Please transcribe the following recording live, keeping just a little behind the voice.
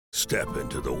Step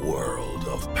into the world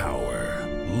of power,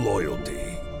 loyalty,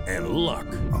 and luck.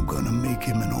 I'm gonna make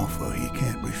him an offer he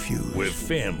can't refuse. With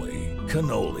family,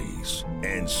 cannolis,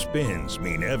 and spins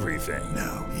mean everything.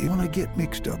 Now, you wanna get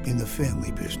mixed up in the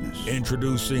family business.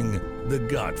 Introducing The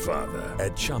Godfather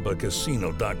at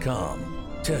ChumbaCasino.com.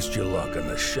 Test your luck in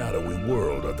the shadowy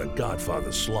world of The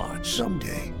Godfather slot.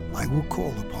 Someday, I will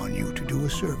call upon you to do a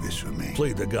service for me.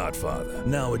 Play The Godfather,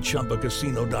 now at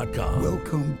ChumbaCasino.com.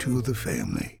 Welcome to the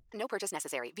family. No purchase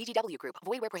necessary. VGW Group.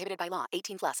 Void where prohibited by law.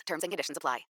 18 plus. Terms and conditions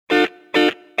apply.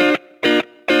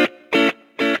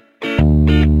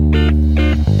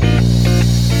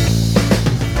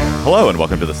 Hello and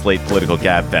welcome to the Slate Political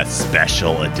Gabfest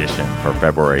special edition for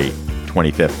February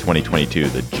 25th, 2022,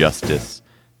 the Justice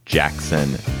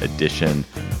Jackson edition.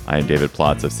 I am David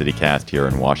Plotz of CityCast here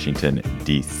in Washington,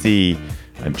 D.C.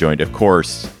 I'm joined, of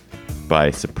course, by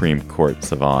Supreme Court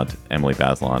savant Emily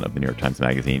Bazelon of the New York Times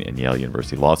Magazine and Yale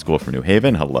University Law School from New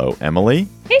Haven. Hello, Emily.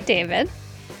 Hey, David.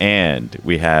 And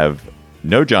we have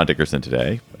no John Dickerson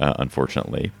today,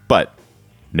 unfortunately, but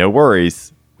no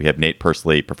worries. We have Nate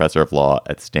Persily, professor of law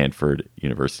at Stanford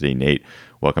University. Nate,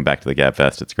 welcome back to the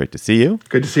Gabfest. It's great to see you.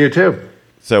 Good to see you, too.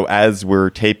 So as we're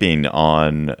taping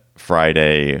on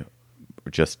Friday,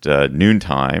 just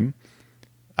noontime,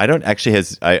 I don't actually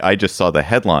I just saw the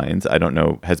headlines. I don't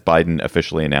know. Has Biden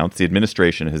officially announced? The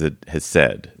administration has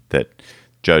said that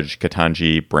Judge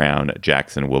Ketanji Brown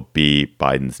Jackson will be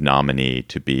Biden's nominee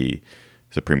to be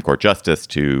Supreme Court Justice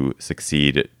to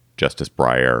succeed Justice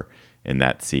Breyer in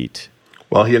that seat.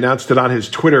 Well, he announced it on his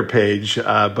Twitter page, which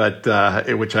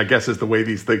I guess is the way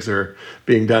these things are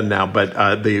being done now.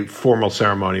 But the formal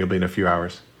ceremony will be in a few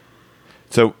hours.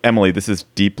 So, Emily, this is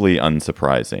deeply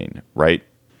unsurprising, right?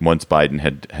 Once Biden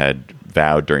had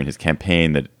vowed during his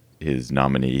campaign that his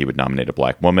nominee, he would nominate a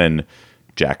black woman,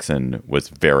 Jackson was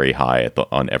very high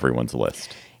on everyone's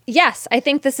list. Yes, I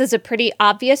think this is a pretty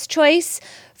obvious choice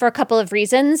for a couple of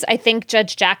reasons. I think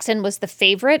Judge Jackson was the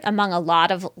favorite among a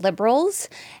lot of liberals.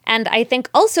 And I think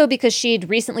also because she'd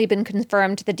recently been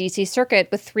confirmed to the D.C. Circuit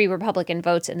with 3 Republican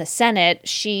votes in the Senate,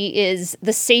 she is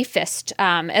the safest,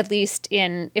 at least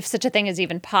if such a thing is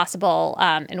even possible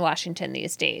in Washington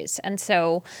these days. And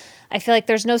so I feel like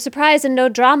there's no surprise and no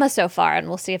drama so far, and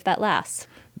we'll see if that lasts.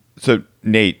 So,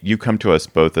 Nate, you come to us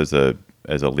both as a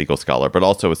legal scholar, but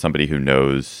also as somebody who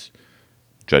knows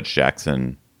Judge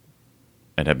Jackson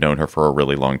and have known her for a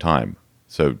really long time.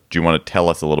 So do you want to tell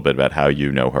us a little bit about how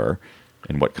you know her,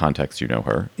 in what context you know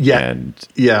her? Yeah.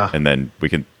 And then we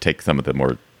can take some of the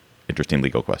more interesting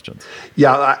legal questions.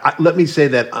 Yeah, let me say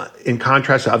that in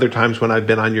contrast to other times when I've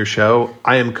been on your show,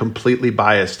 I am completely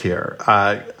biased here.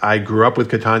 I grew up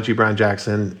with Ketanji Brown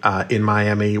Jackson in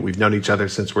Miami. We've known each other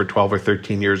since we're 12 or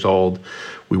 13 years old.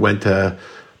 We went to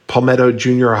Palmetto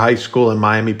Junior High School and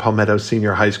Miami Palmetto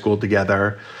Senior High School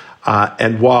together.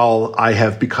 And while I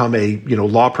have become a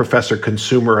law professor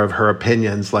consumer of her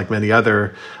opinions, like many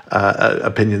other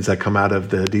opinions that come out of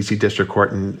the D.C. District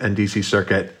Court and D.C.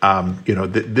 Circuit,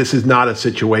 this is not a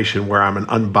situation where I'm an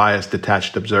unbiased,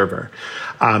 detached observer.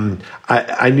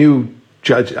 I knew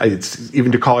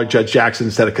even to call her Judge Jackson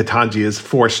instead of Ketanji is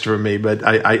forced for me, but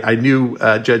I knew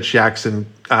Judge Jackson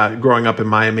growing up in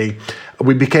Miami.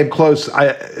 We became close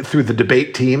through the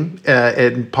debate team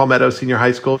in Palmetto Senior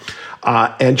High School.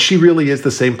 And she really is the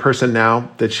same person now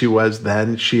that she was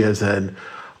then. She is an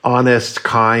honest,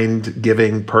 kind,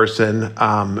 giving person.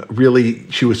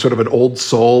 Really, she was sort of an old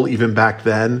soul even back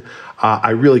then. I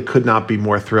really could not be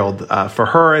more thrilled for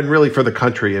her and really for the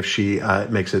country if she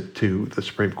makes it to the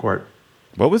Supreme Court.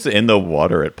 What was in the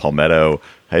water at Palmetto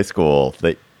High School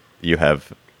that you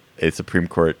have a Supreme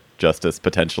Court justice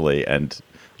potentially and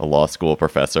a law school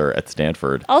professor at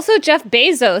Stanford? Also Jeff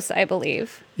Bezos, I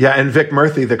believe. Yeah, and Vic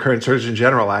Murthy, the current Surgeon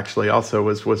General, actually also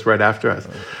was right after us.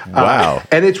 Wow.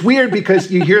 And it's weird because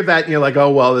you hear that and you're like,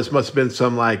 oh, well, this must have been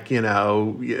some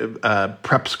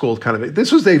prep school kind of.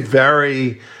 This was a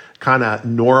very kind of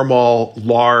normal,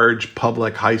 large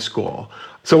public high school.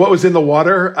 So what was in the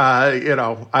water?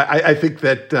 I think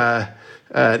that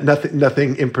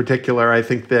nothing in particular. I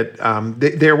think that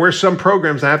there were some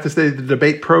programs. I have to say the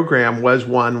debate program was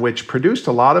one which produced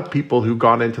a lot of people who've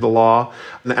gone into the law.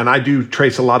 And I do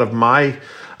trace a lot of my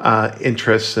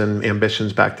interests and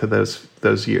ambitions back to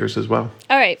those years as well.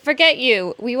 All right, forget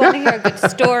you. We want to hear a good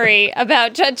story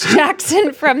about Judge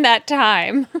Jackson from that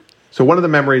time. So one of the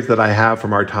memories that I have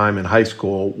from our time in high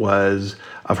school was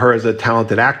of her as a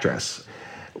talented actress.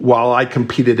 While I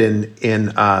competed in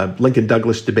Lincoln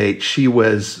Douglas debate, she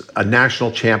was a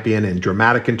national champion in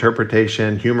dramatic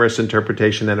interpretation, humorous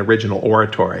interpretation, and original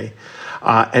oratory.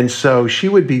 And so she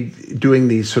would be doing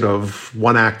these sort of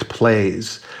one-act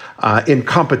plays in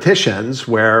competitions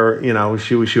where,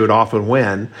 she would often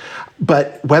win.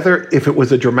 But if it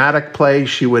was a dramatic play,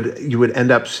 you would end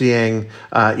up seeing,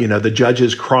 the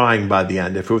judges crying by the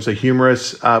end. If it was a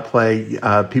humorous play,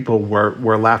 people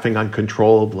were laughing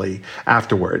uncontrollably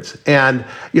afterwards. And,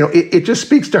 it just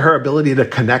speaks to her ability to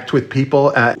connect with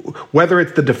people, whether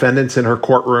it's the defendants in her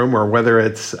courtroom or whether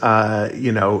it's,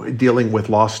 dealing with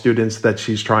law students that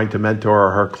she's trying to mentor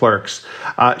or her clerks.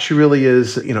 She really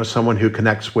is, someone who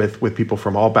connects with people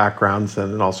from all backgrounds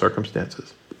and in all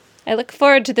circumstances. I look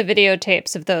forward to the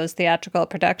videotapes of those theatrical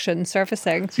productions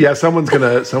surfacing. Yeah, someone's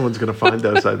gonna find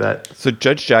those, I bet. So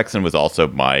Judge Jackson was also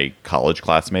my college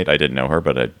classmate. I didn't know her,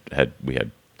 but we had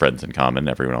friends in common.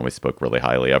 Everyone always spoke really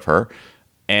highly of her.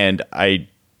 And I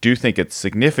do think it's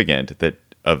significant that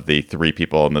of the three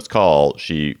people on this call,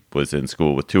 she was in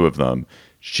school with two of them.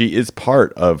 She is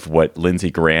part of what Lindsey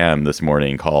Graham this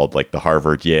morning called like the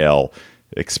Harvard-Yale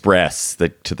Express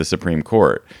to the Supreme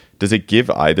Court. Does it give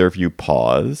either of you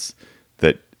pause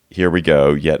that here we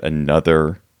go, yet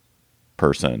another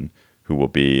person who will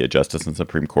be a justice in the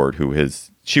Supreme Court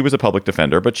she was a public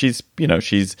defender, but she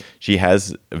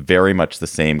has very much the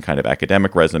same kind of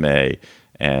academic resume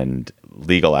and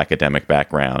legal academic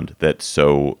background that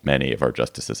so many of our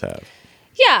justices have?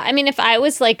 Yeah, I mean, if I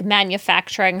was like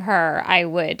manufacturing her, I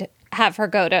would have her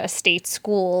go to a state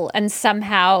school and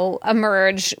somehow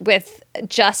emerge with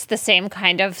just the same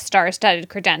kind of star-studded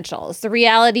credentials. The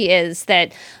reality is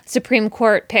that Supreme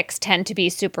Court picks tend to be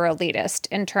super elitist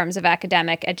in terms of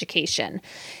academic education.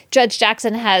 Judge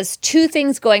Jackson has two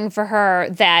things going for her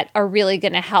that are really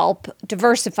going to help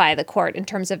diversify the court in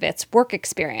terms of its work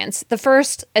experience. The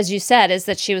first, as you said, is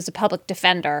that she was a public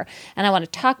defender, and I want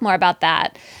to talk more about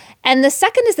that. And the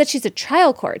second is that she's a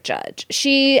trial court judge.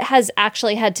 She has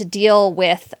actually had to deal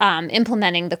with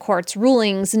implementing the court's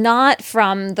rulings, not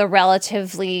from the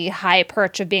relatively high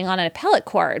perch of being on an appellate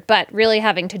court, but really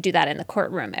having to do that in the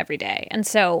courtroom every day. And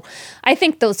so I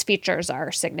think those features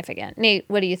are significant. Nate,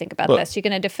 what do you think about this? You're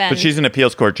going to defend? But she's an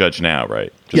appeals court judge now,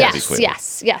 right?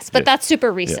 Yes. But that's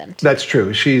super recent. Yeah. That's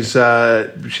true. She's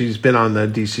been on the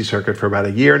D.C. circuit for about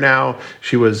a year now.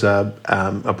 She was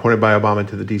appointed by Obama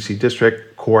to the D.C.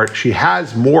 District Court. She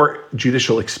has more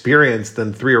judicial experience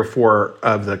than 3 or 4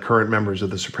 of the current members of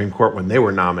the Supreme Court when they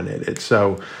were nominated.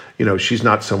 So, she's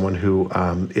not someone who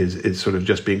is sort of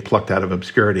just being plucked out of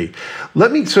obscurity.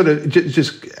 Let me sort of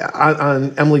just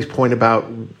on Emily's point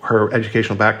about her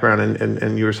educational background,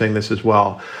 and you were saying this as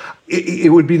well.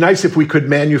 It would be nice if we could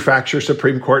manufacture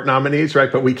Supreme Court nominees, right?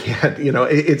 But we can't.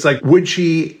 It's like, would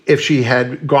she, if she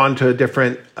had gone to a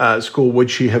different school,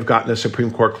 would she have gotten a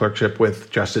Supreme Court clerkship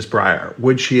with Justice Breyer?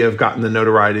 Would she have gotten the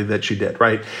notoriety that she did,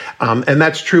 right? And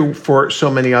that's true for so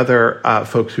many other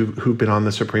folks who've been on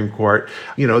the Supreme Court.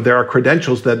 There are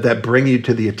credentials that bring you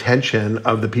to the attention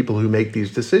of the people who make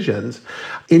these decisions.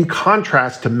 In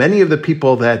contrast to many of the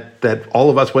people that all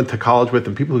of us went to college with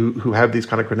and people who have these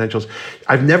kind of credentials,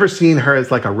 I've never seen her as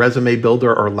like a resume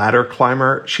builder or ladder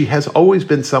climber. She has always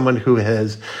been someone who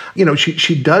has,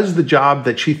 she does the job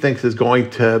that she thinks is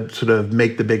going to sort of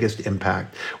make the biggest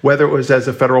impact, whether it was as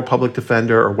a federal public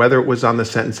defender or whether it was on the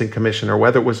Sentencing Commission or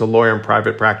whether it was a lawyer in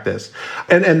private practice.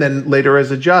 And then later as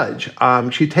a judge,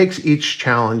 she takes each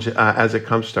challenge as it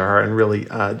comes to her and really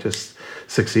just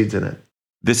succeeds in it.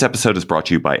 This episode is brought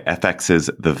to you by FX's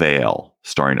The Veil,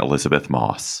 starring Elizabeth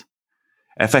Moss.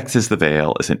 FX's The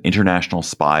Veil is an international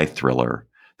spy thriller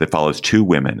that follows two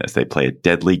women as they play a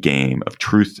deadly game of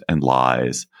truth and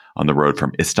lies on the road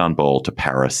from Istanbul to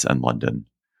Paris and London.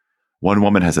 One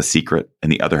woman has a secret,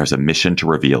 and the other has a mission to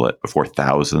reveal it before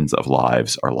thousands of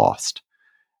lives are lost.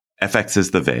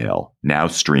 FX's The Veil, now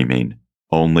streaming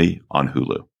only on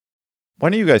Hulu. Why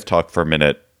don't you guys talk for a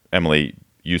minute? Emily,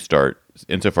 you start.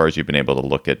 Insofar as you've been able to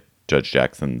look at Judge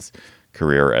Jackson's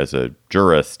career as a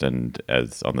jurist and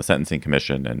as on the Sentencing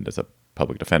Commission and as a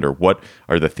public defender, what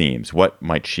are the themes? What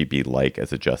might she be like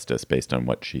as a justice based on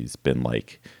what she's been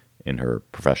like in her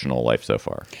professional life so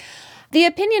far? The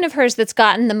opinion of hers that's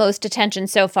gotten the most attention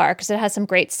so far, because it has some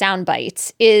great sound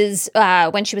bites, is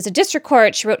when she was a district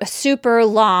court, she wrote a super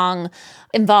long,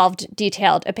 involved,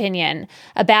 detailed opinion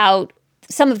about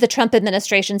some of the Trump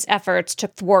administration's efforts to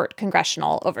thwart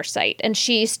congressional oversight. And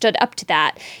she stood up to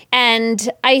that.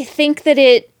 And I think that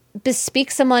it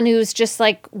bespeaks someone who's just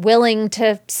like willing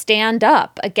to stand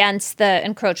up against the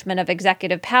encroachment of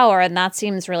executive power. And that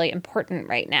seems really important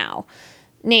right now.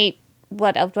 Nate,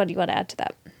 what do you want to add to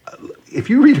that? If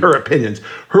you read her opinions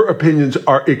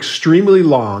are extremely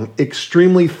long,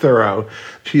 extremely thorough.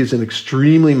 She is an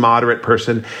extremely moderate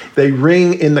person. They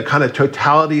ring in the kind of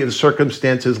totality of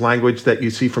circumstances language that you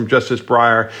see from Justice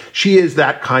Breyer. She is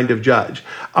that kind of judge.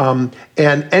 And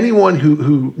anyone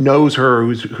who knows her,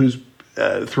 who's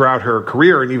throughout her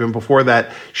career and even before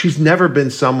that, she's never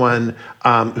been someone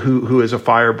who is a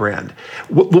firebrand.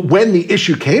 When the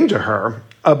issue came to her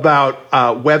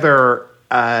about whether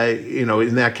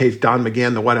in that case, Don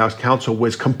McGahn, the White House counsel,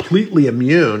 was completely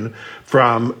immune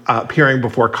from appearing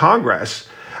before Congress.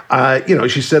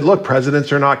 She said, look,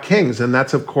 presidents are not kings. And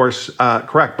that's, of course,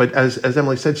 correct. But as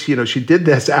Emily said, she did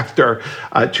this after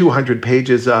 200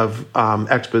 pages of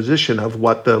exposition of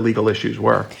what the legal issues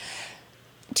were.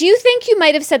 Do you think you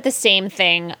might have said the same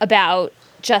thing about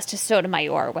Justice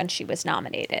Sotomayor when she was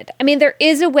nominated? I mean, there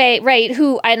is a way, right,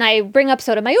 and I bring up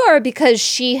Sotomayor because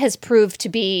she has proved to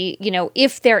be,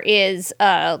 if there is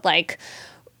a,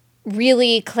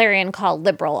 really clarion call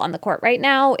liberal on the court right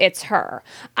now, it's her.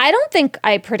 I don't think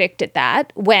I predicted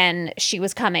that when she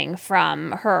was coming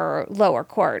from her lower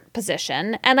court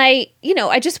position. And I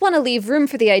just want to leave room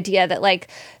for the idea that,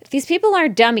 these people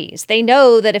aren't dummies. They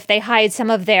know that if they hide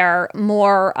some of their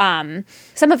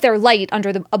light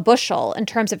under a bushel in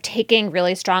terms of taking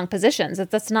really strong positions,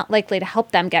 that's not likely to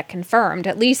help them get confirmed,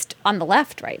 at least on the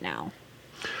left right now.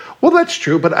 Well, that's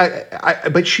true, but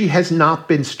but she has not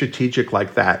been strategic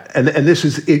like that. And this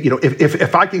is,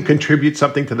 if I can contribute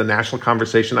something to the national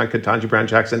conversation on Ketanji Brown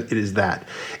Jackson, it is that.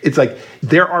 It's like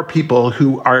there are people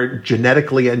who are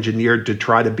genetically engineered to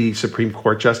try to be Supreme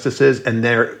Court justices and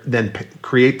then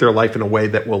create their life in a way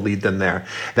that will lead them there.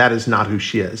 That is not who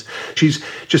she is. She's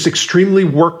just extremely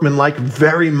workmanlike,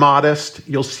 very modest.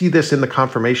 You'll see this in the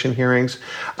confirmation hearings.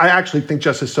 I actually think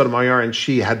Justice Sotomayor and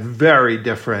she had very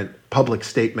different public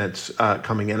statements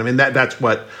coming in. I mean, that's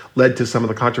what led to some of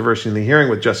the controversy in the hearing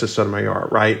with Justice Sotomayor,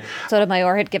 right?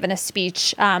 Sotomayor had given a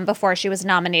speech before she was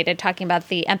nominated talking about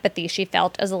the empathy she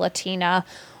felt as a Latina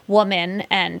woman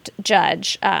and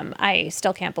judge. I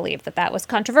still can't believe that was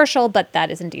controversial, but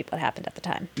that is indeed what happened at the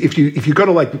time. If you go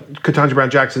to Ketanji Brown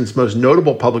Jackson's most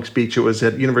notable public speech, it was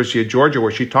at University of Georgia,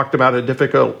 where she talked about how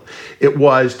difficult it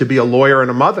was to be a lawyer and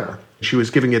a mother. She was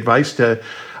giving advice to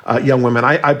young women.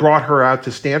 I brought her out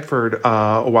to Stanford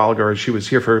a while ago. She was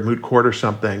here for a moot court or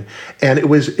something. And it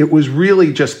was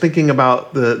really just thinking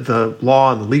about the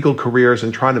law and legal careers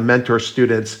and trying to mentor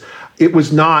students. It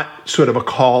was not sort of a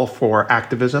call for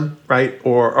activism, right?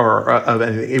 Or of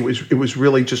anything. It was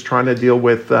really just trying to deal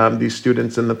with these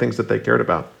students and the things that they cared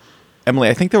about. Emily,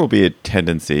 I think there will be a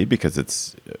tendency, because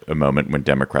it's a moment when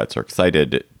Democrats are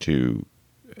excited to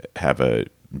have a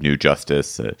new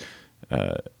justice,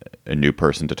 a new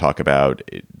person to talk about,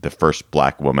 the first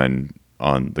black woman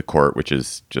on the court, which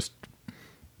is just,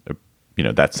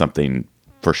 that's something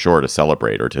for sure to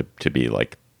celebrate, or to be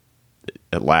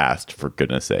at last, for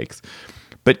goodness sakes.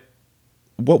 But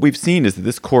what we've seen is that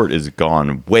this court has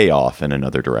gone way off in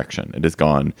another direction. It has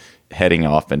gone heading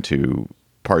off into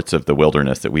parts of the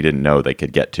wilderness that we didn't know they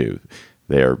could get to.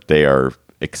 They are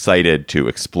excited to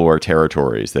explore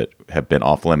territories that have been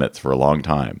off limits for a long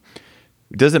time.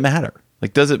 Does it matter?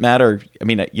 Does it matter? I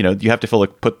mean, you have to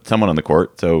put someone on the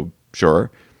court, so sure.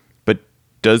 But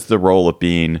does the role of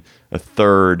being a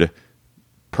third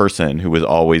person who was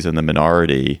always in the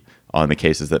minority on the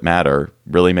cases that matter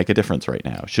really make a difference right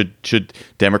now? Should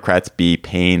Democrats be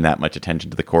paying that much attention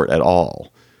to the court at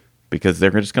all? Because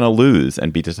they're just going to lose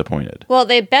and be disappointed. Well,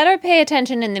 they better pay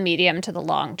attention in the medium to the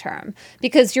long term,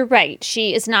 because you're right.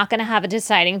 She is not going to have a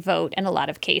deciding vote in a lot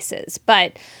of cases.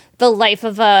 But the life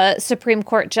of a Supreme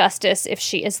Court justice, if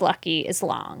she is lucky, is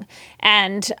long.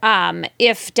 And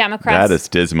if Democrats... That is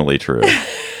dismally true.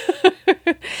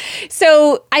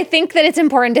 So I think that it's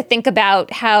important to think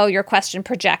about how your question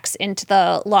projects into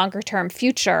the longer term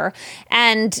future.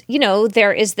 And,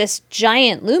 there is this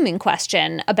giant looming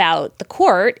question about the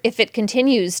court if it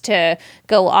continues to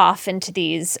go off into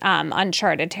these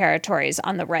uncharted territories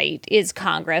on the right. Is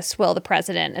Congress, will the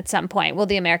president at some point, will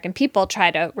the American people try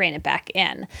to rein it back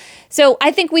in? So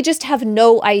I think we just have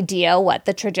no idea what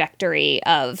the trajectory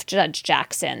of Judge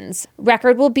Jackson's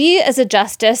record will be as a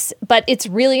justice, but it's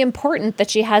really important that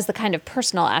she has the kind of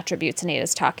personal attributes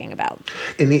Anita's talking about.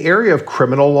 In the area of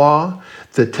criminal law,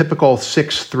 the typical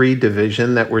 6-3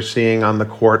 division that we're seeing on the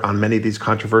court on many of these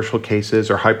controversial cases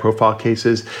or high-profile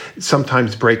cases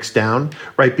sometimes breaks down,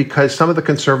 right? Because some of the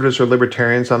conservatives or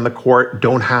libertarians on the court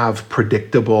don't have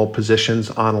predictable positions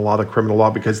on a lot of criminal law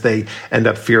because they end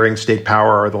up fearing state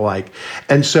power or the like.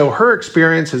 And so her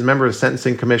experience as a member of the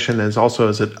Sentencing Commission, as also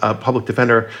as a public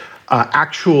defender,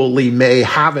 actually may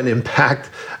have an impact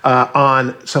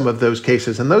on some of those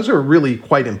cases. And those are really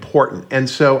quite important. And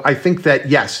so I think that,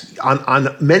 yes,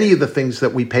 on many of the things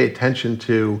that we pay attention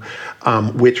to,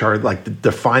 which are like the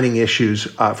defining issues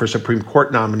for Supreme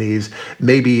Court nominees,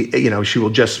 maybe, she will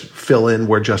just fill in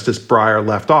where Justice Breyer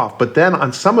left off. But then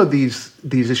on some of these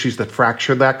issues that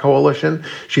fracture that coalition,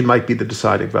 she might be the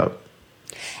deciding vote.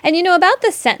 And about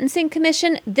the Sentencing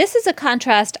Commission, this is a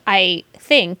contrast, I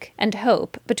think and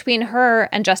hope, between her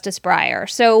and Justice Breyer.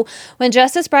 So when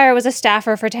Justice Breyer was a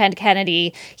staffer for Ted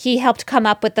Kennedy, he helped come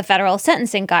up with the federal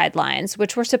sentencing guidelines,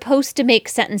 which were supposed to make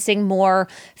sentencing more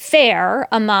fair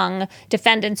among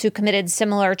defendants who committed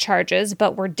similar charges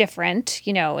but were different,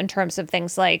 in terms of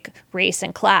things like race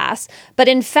and class, but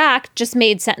in fact just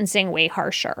made sentencing way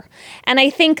harsher. And I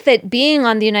think that being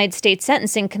on the United States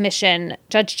Sentencing Commission,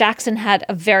 Judge Jackson had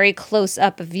a very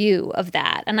close-up view of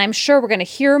that. And I'm sure we're going to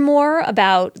hear more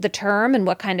about the term and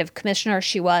what kind of commissioner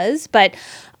she was, but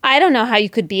I don't know how you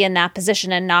could be in that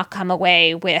position and not come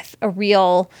away with a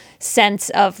real sense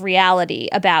of reality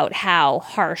about how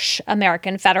harsh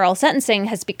American federal sentencing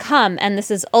has become. And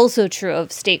this is also true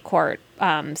of state court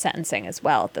sentencing as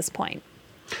well at this point.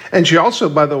 And she also,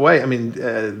 by the way,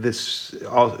 this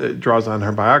all draws on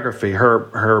her biography.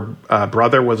 Her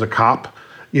brother was a cop,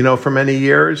 for many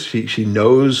years. She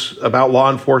knows about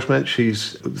law enforcement.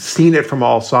 She's seen it from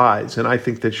all sides. And I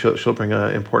think that she'll bring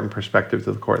an important perspective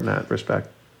to the court in that respect.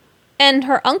 And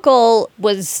her uncle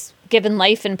was given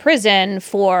life in prison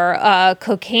for a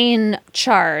cocaine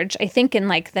charge, I think in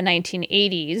the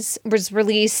 1980s, was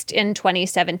released in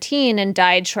 2017 and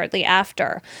died shortly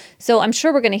after. So I'm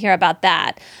sure we're going to hear about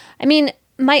that.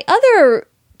 My other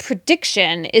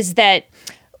prediction is that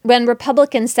when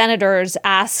Republican senators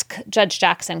ask Judge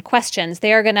Jackson questions,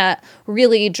 they are going to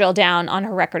really drill down on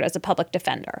her record as a public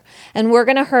defender. And we're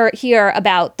going to hear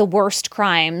about the worst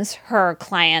crimes her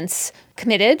clients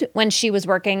committed when she was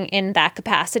working in that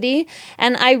capacity.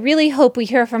 And I really hope we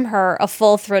hear from her a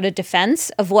full-throated defense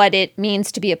of what it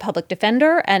means to be a public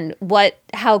defender and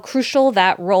how crucial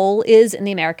that role is in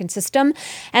the American system.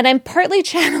 And I'm partly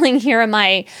channeling here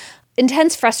my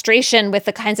intense frustration with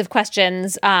the kinds of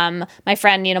questions my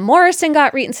friend Nina Morrison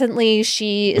got recently.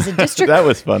 She is a district... That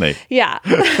was funny. Yeah.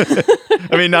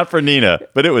 Not for Nina,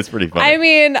 but it was pretty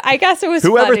funny. I guess it was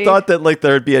Whoever funny. thought that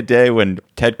there'd be a day when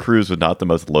Ted Cruz was not the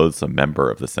most loathsome member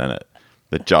of the Senate,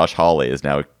 that Josh Hawley has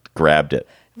now grabbed it.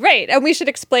 Right. And we should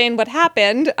explain what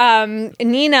happened.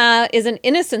 Nina is an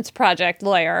Innocence Project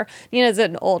lawyer. Nina's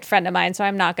an old friend of mine, so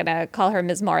I'm not going to call her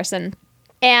Ms. Morrison.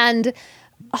 And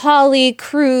Hawley,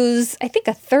 Cruz, I think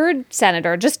a third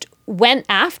senator, just went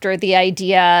after the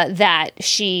idea that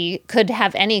she could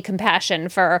have any compassion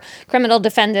for criminal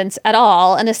defendants at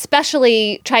all, and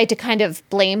especially tried to kind of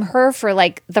blame her for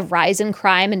the rise in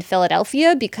crime in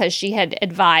Philadelphia because she had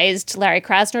advised Larry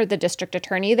Krasner, the district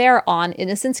attorney there, on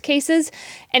innocence cases.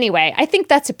 Anyway, I think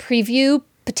that's a preview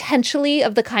potentially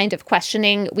of the kind of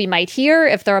questioning we might hear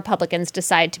if the Republicans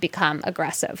decide to become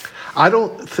aggressive.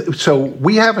 So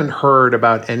we haven't heard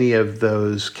about any of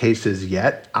those cases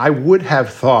yet. I would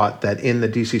have thought that in the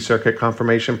D.C. Circuit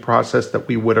confirmation process that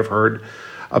we would have heard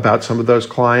about some of those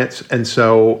clients. And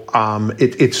so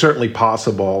it's certainly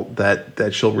possible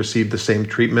that she'll receive the same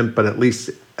treatment, but at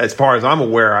least as far as I'm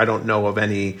aware, I don't know of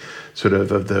any sort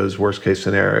of those worst case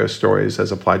scenario stories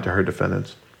as applied to her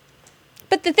defendants.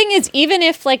 But the thing is, even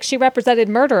if she represented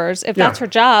murderers, if that's her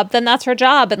job, then that's her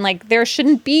job. And there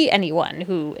shouldn't be anyone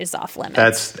who is off limits.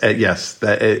 That's yes.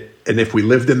 And if we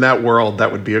lived in that world,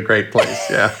 that would be a great place.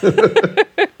 Yeah.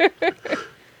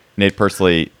 Nate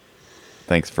Persily,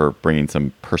 thanks for bringing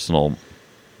some personal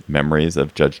memories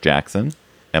of Judge Jackson.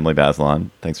 Emily Bazelon,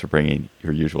 thanks for bringing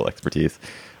your usual expertise.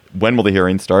 When will the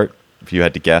hearing start? If you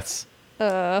had to guess.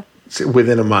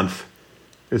 Within a month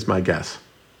is my guess.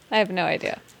 I have no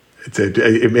idea.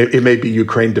 It may be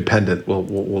Ukraine dependent.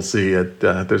 We'll see.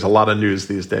 There's a lot of news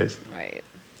these days. Right.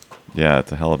 Yeah,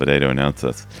 it's a hell of a day to announce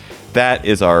this. That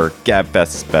is our GabFest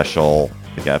special.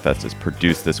 The GabFest is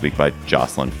produced this week by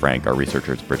Jocelyn Frank. Our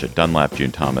researchers Bridget Dunlap,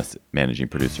 June Thomas, managing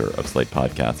producer of Slate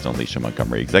Podcast, and Alicia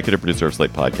Montgomery, executive producer of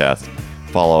Slate Podcast.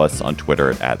 Follow us on Twitter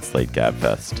at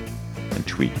 @SlateGabFest and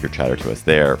tweet your chatter to us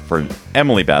there. For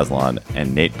Emily Bazelon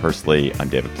and Nate Persily, I'm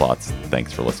David Plotz.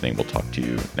 Thanks for listening. We'll talk to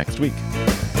you next week.